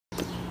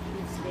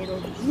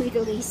little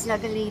wiggly,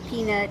 snuggly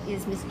peanut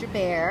is Mr.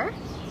 Bear.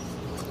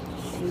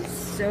 He's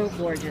so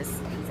gorgeous.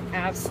 He's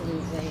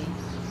absolutely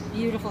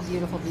beautiful,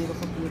 beautiful,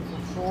 beautiful, beautiful,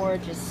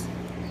 gorgeous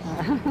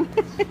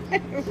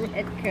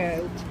red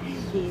coat.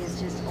 He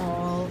is just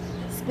all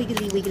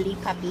squiggly wiggly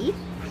puppy.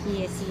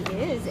 Yes, he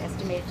is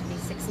estimated to be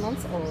 6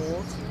 months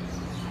old.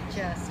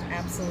 Just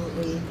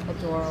absolutely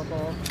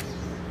adorable.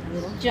 A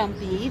little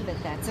jumpy,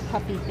 but that's a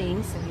puppy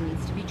thing, so he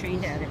needs to be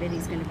trained out of it.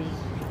 He's going to be,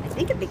 I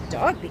think, a big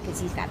dog because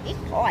he's got big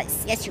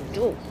paws. Yes, you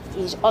do.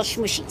 He's all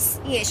smushies.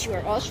 Yes, you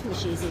are all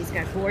smushies. And he's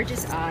got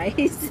gorgeous eyes.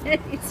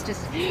 It's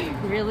just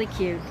really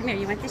cute. Come here,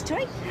 you want this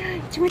toy?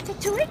 Do you want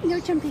that toy? No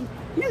jumping.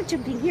 No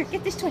jumping. Here,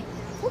 get this toy.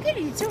 Go get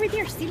it. It's over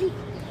there, silly.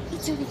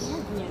 It's over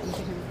there. Yeah, look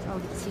at him.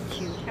 Oh, is he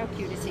cute? How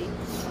cute is he?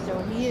 So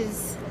he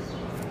is,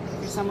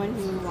 for someone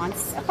who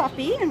wants a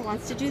puppy and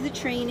wants to do the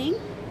training,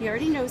 he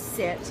already knows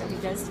sit, so he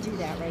does do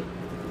that, right?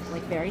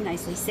 Like very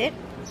nicely. Sit.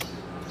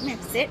 Come here,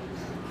 sit.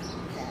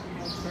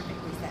 How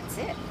perfect is that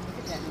sit? Look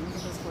at that. And look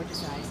at those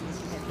gorgeous eyes. You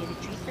have to get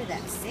a treat for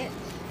that sit.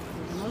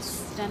 They're the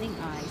most stunning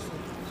eyes. So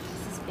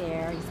this is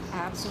Bear. He's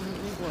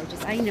absolutely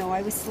gorgeous. I know,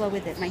 I was slow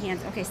with it. My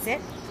hands. Okay,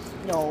 sit.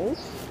 No.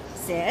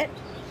 Sit.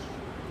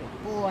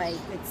 Good boy.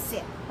 Good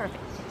sit.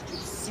 Perfect. Take the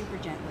treat super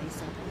gently.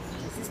 So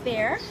this is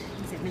Bear.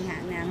 He's at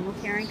Manhattan Animal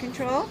Care and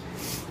Control.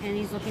 And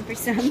he's looking for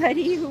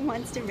somebody who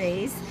wants to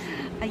raise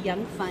a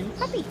young, fun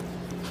puppy.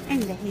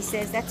 And then he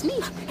says, that's me.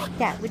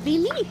 That would be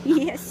me.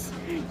 Yes.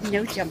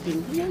 No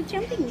jumping. No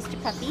jumping,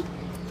 Mr. Puppy.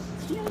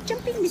 No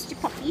jumping, Mr.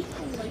 Puppy.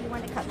 I know you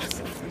want to cuddle.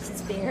 So this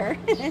is Bear.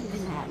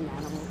 Manhattan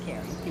Animal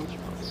Care and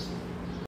Control.